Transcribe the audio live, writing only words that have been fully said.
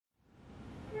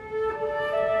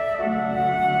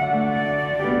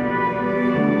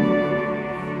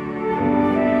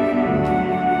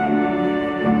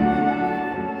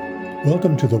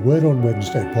Welcome to the Word on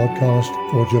Wednesday podcast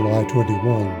for July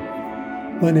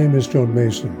 21. My name is John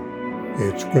Mason.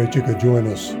 It's great you could join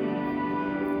us.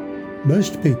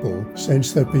 Most people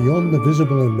sense that beyond the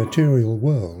visible and material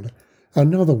world,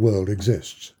 another world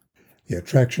exists. The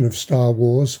attraction of Star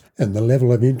Wars and the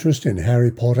level of interest in Harry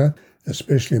Potter,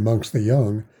 especially amongst the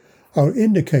young, are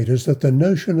indicators that the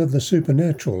notion of the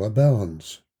supernatural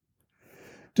abounds.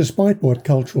 Despite what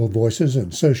cultural voices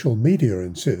and social media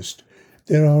insist,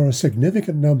 there are a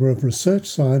significant number of research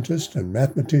scientists and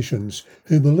mathematicians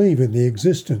who believe in the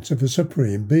existence of a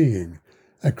supreme being,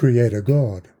 a creator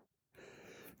God.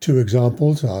 Two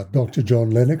examples are Dr.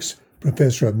 John Lennox,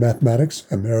 Professor of Mathematics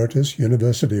Emeritus,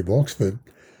 University of Oxford,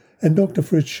 and Dr.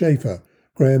 Fritz Schaefer,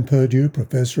 Graham Perdue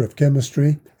Professor of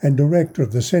Chemistry and Director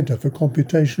of the Center for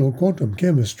Computational Quantum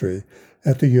Chemistry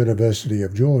at the University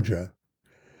of Georgia.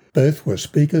 Both were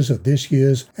speakers at this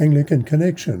year's Anglican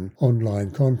Connection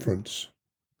online conference.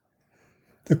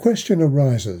 The question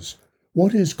arises,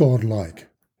 what is God like?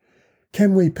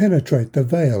 Can we penetrate the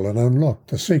veil and unlock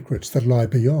the secrets that lie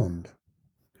beyond?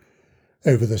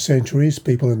 Over the centuries,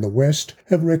 people in the West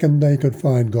have reckoned they could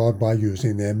find God by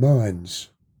using their minds.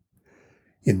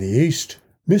 In the East,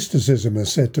 mysticism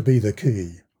is said to be the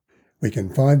key. We can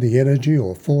find the energy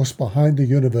or force behind the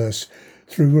universe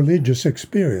through religious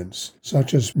experience,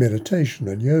 such as meditation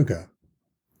and yoga.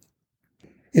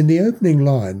 In the opening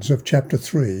lines of chapter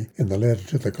 3 in the letter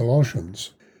to the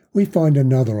Colossians, we find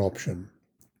another option.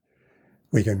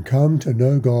 We can come to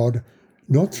know God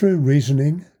not through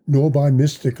reasoning nor by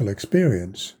mystical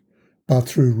experience, but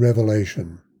through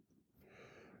revelation.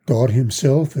 God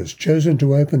himself has chosen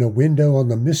to open a window on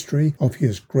the mystery of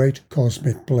his great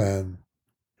cosmic plan.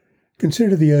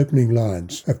 Consider the opening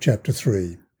lines of chapter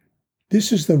 3.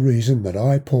 This is the reason that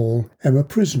I, Paul, am a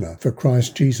prisoner for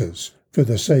Christ Jesus, for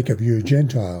the sake of you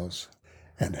Gentiles,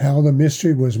 and how the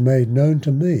mystery was made known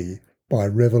to me by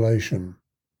revelation.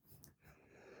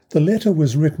 The letter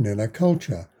was written in a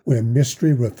culture where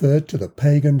mystery referred to the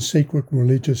pagan secret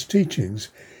religious teachings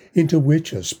into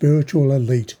which a spiritual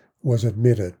elite was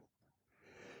admitted.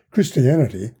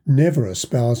 Christianity never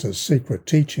espouses secret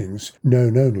teachings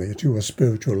known only to a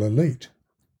spiritual elite.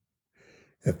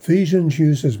 Ephesians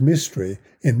uses mystery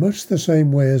in much the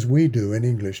same way as we do in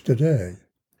English today.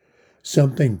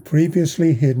 Something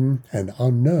previously hidden and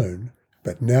unknown,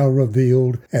 but now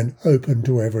revealed and open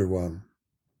to everyone.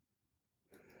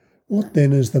 What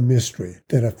then is the mystery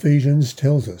that Ephesians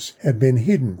tells us had been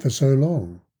hidden for so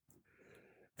long?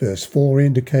 Verse 4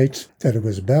 indicates that it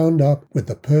was bound up with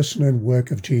the person and work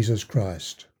of Jesus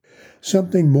Christ.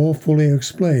 Something more fully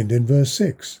explained in verse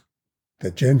 6.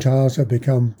 The Gentiles have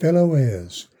become fellow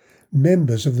heirs,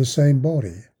 members of the same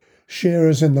body,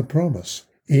 sharers in the promise,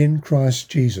 in Christ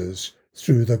Jesus,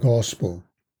 through the gospel.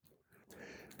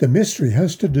 The mystery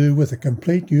has to do with the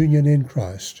complete union in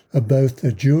Christ of both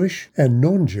the Jewish and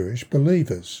non-Jewish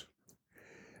believers.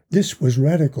 This was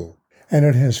radical, and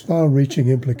it has far-reaching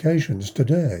implications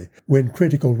today when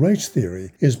critical race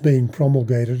theory is being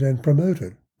promulgated and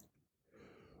promoted.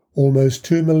 Almost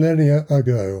 2 millennia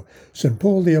ago, St.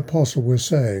 Paul the Apostle was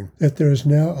saying that there is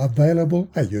now available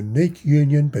a unique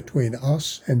union between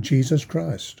us and Jesus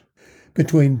Christ,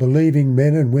 between believing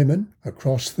men and women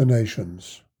across the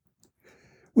nations.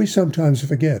 We sometimes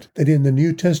forget that in the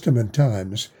New Testament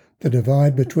times, the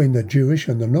divide between the Jewish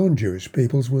and the non-Jewish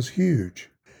peoples was huge.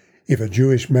 If a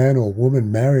Jewish man or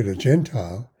woman married a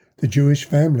Gentile, the Jewish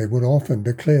family would often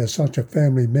declare such a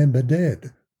family member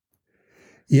dead.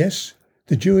 Yes,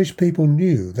 the Jewish people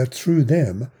knew that through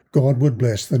them God would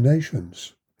bless the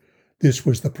nations. This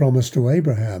was the promise to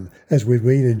Abraham, as we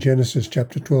read in Genesis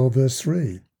chapter 12, verse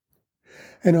 3.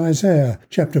 And Isaiah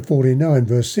chapter 49,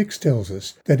 verse 6 tells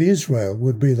us that Israel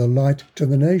would be the light to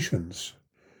the nations.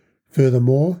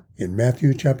 Furthermore, in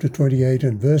Matthew chapter 28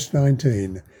 and verse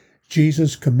 19,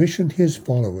 Jesus commissioned his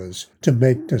followers to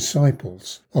make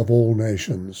disciples of all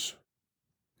nations.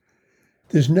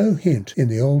 There's no hint in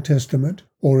the Old Testament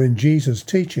or in Jesus'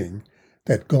 teaching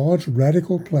that God's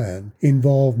radical plan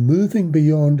involved moving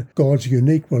beyond God's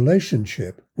unique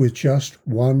relationship with just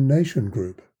one nation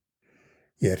group.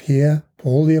 Yet here,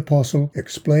 Paul the Apostle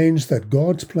explains that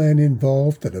God's plan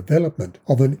involved the development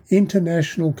of an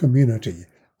international community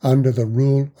under the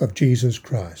rule of Jesus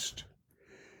Christ.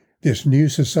 This new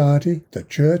society, the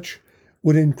Church,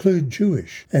 would include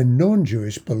Jewish and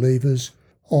non-Jewish believers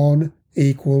on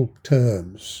equal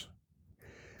terms.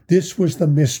 This was the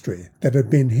mystery that had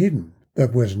been hidden,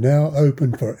 but was now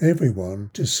open for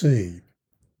everyone to see.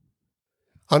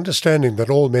 Understanding that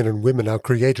all men and women are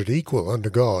created equal under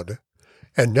God,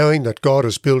 and knowing that God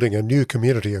is building a new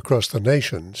community across the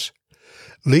nations,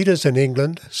 Leaders in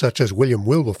England, such as William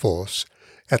Wilberforce,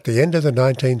 at the end of the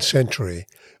 19th century,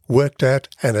 worked at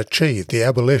and achieved the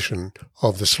abolition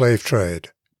of the slave trade.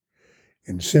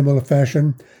 In similar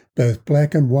fashion, both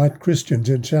black and white Christians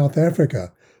in South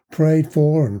Africa prayed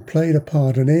for and played a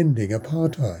part in ending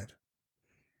apartheid.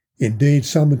 Indeed,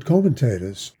 some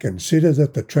commentators consider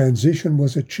that the transition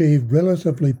was achieved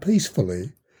relatively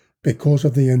peacefully because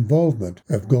of the involvement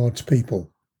of God's people.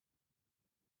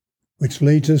 Which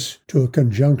leads us to a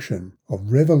conjunction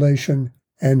of revelation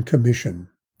and commission.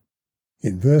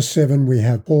 In verse 7 we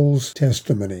have Paul's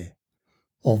testimony.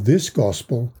 Of this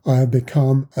gospel I have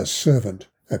become a servant,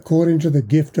 according to the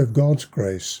gift of God's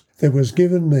grace that was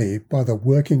given me by the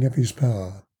working of his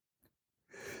power.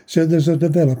 So there's a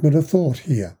development of thought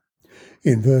here.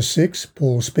 In verse 6,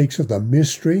 Paul speaks of the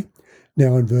mystery.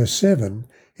 Now in verse 7,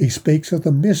 he speaks of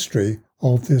the mystery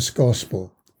of this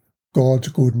gospel, God's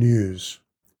good news.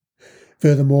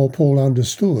 Furthermore, Paul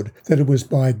understood that it was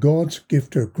by God's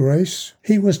gift of grace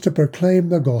he was to proclaim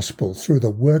the gospel through the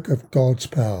work of God's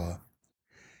power.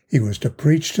 He was to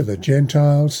preach to the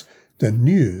Gentiles the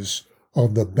news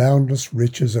of the boundless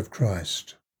riches of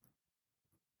Christ.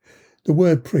 The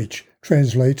word preach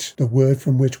translates the word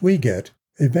from which we get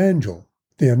evangel,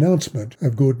 the announcement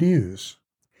of good news.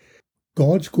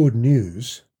 God's good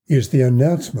news is the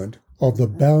announcement of the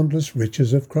boundless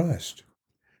riches of Christ.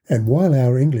 And while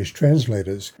our English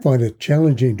translators find it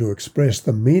challenging to express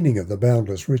the meaning of the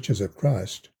boundless riches of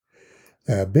Christ,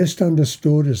 they are best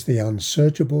understood as the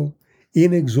unsearchable,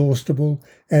 inexhaustible,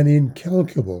 and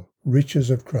incalculable riches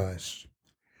of Christ.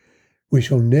 We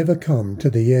shall never come to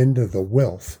the end of the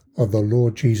wealth of the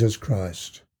Lord Jesus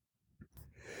Christ.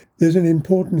 There's an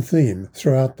important theme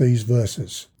throughout these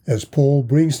verses as Paul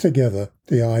brings together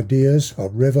the ideas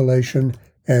of revelation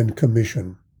and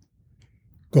commission.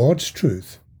 God's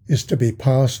truth is to be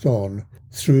passed on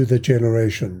through the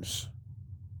generations.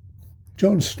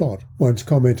 John Stott once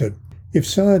commented, "If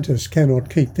scientists cannot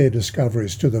keep their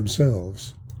discoveries to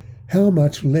themselves, how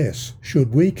much less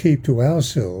should we keep to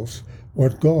ourselves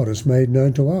what God has made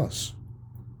known to us?"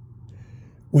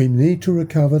 We need to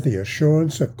recover the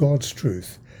assurance of God's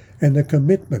truth and the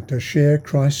commitment to share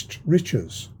Christ's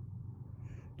riches.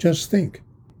 Just think,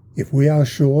 if we are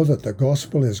sure that the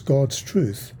gospel is God's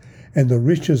truth and the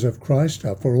riches of Christ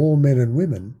are for all men and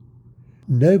women,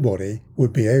 nobody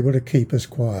would be able to keep us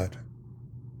quiet.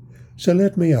 So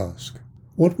let me ask,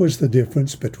 what was the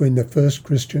difference between the first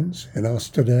Christians and us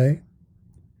today?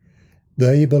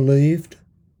 They believed,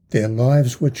 their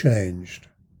lives were changed.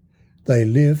 They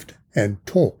lived and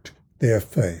talked their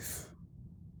faith.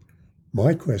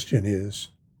 My question is,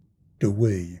 do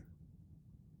we?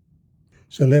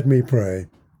 So let me pray.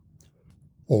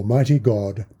 Almighty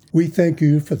God, we thank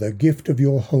you for the gift of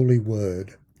your holy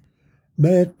word.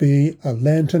 May it be a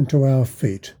lantern to our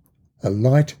feet, a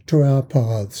light to our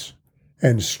paths,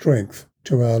 and strength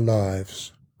to our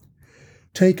lives.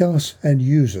 Take us and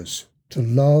use us to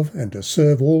love and to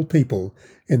serve all people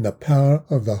in the power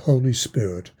of the Holy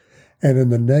Spirit, and in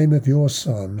the name of your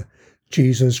Son,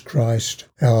 Jesus Christ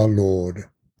our Lord.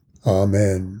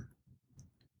 Amen.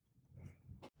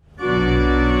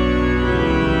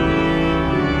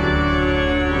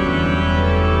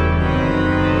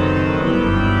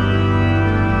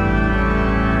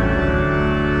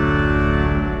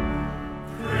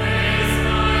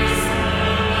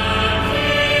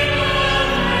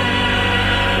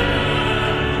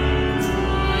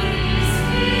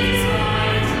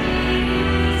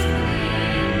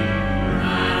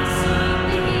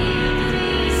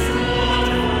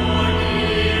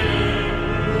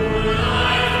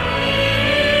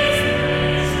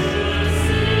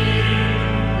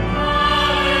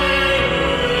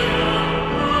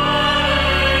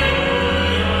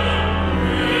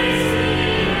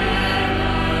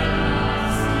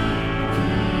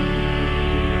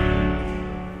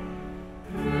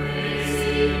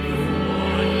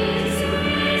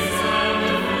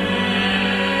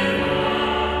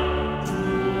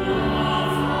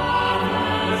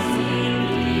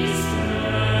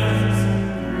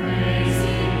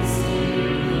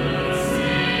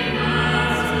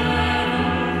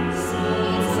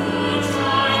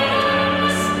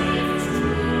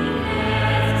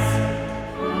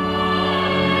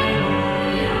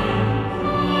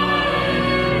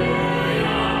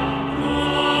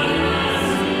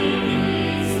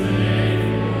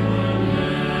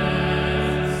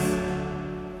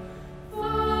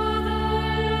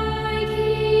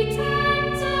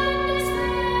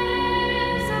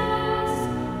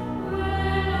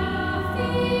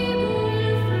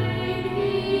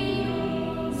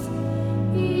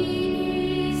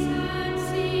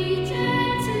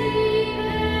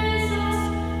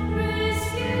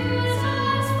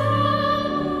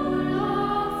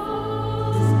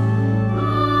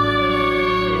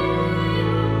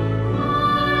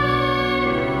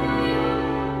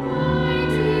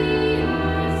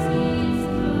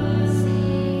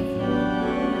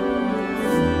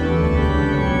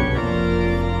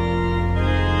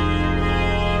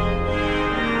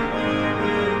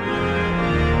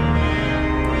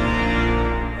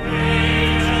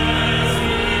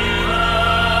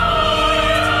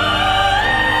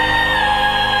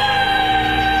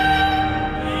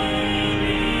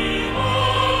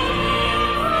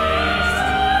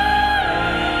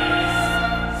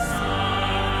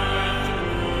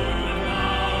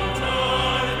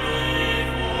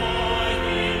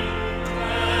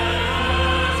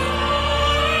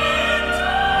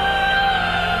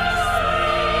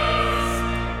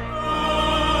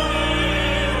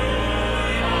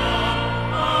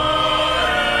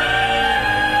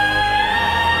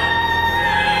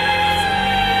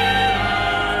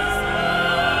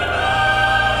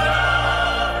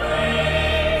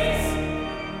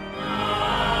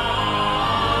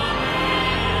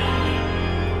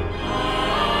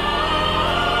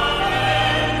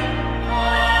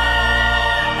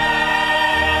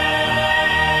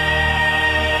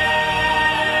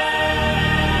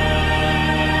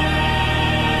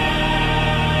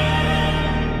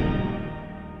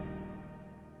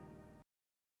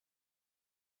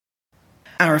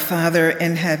 Our Father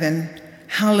in heaven,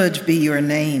 hallowed be your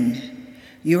name.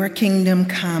 Your kingdom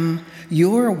come,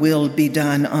 your will be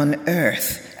done on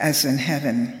earth as in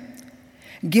heaven.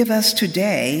 Give us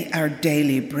today our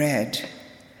daily bread.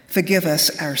 Forgive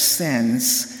us our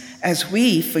sins, as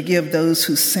we forgive those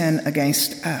who sin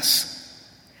against us.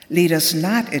 Lead us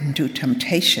not into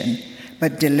temptation,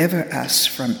 but deliver us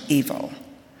from evil.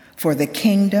 For the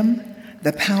kingdom,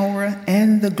 the power,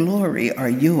 and the glory are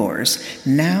yours,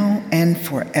 now and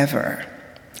forever.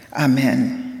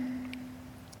 Amen.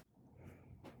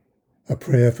 A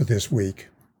prayer for this week.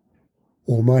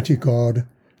 Almighty God,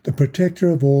 the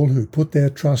protector of all who put their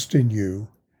trust in you,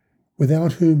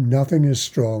 without whom nothing is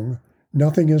strong,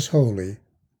 nothing is holy,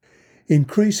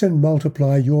 increase and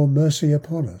multiply your mercy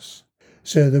upon us,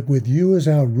 so that with you as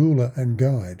our ruler and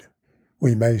guide,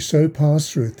 we may so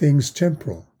pass through things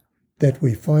temporal, that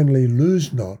we finally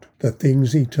lose not the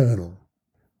things eternal.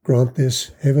 Grant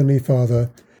this, Heavenly Father,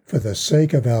 for the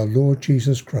sake of our Lord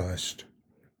Jesus Christ.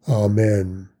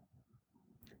 Amen.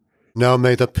 Now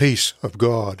may the peace of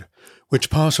God, which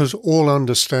passes all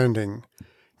understanding,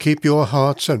 keep your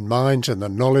hearts and minds in the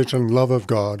knowledge and love of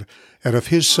God and of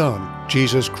his Son,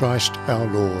 Jesus Christ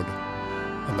our Lord.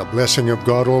 And the blessing of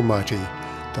God Almighty,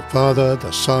 the Father,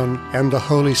 the Son, and the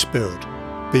Holy Spirit,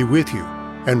 be with you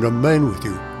and remain with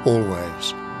you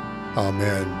always.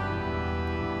 Amen.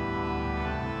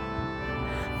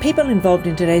 People involved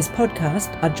in today's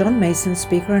podcast are John Mason,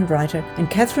 speaker and writer, and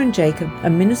Catherine Jacob, a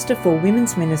minister for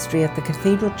women's ministry at the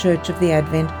Cathedral Church of the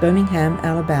Advent, Birmingham,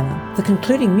 Alabama. The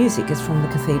concluding music is from the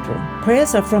cathedral.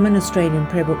 Prayers are from an Australian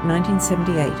prayer book,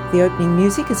 1978. The opening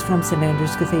music is from St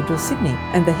Andrew's Cathedral, Sydney,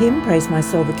 and the hymn Praise My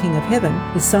Soul, the King of Heaven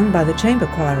is sung by the chamber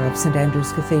choir of St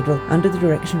Andrew's Cathedral under the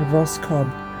direction of Ross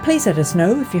Cobb. Please let us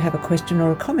know if you have a question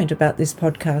or a comment about this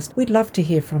podcast. We'd love to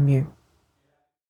hear from you.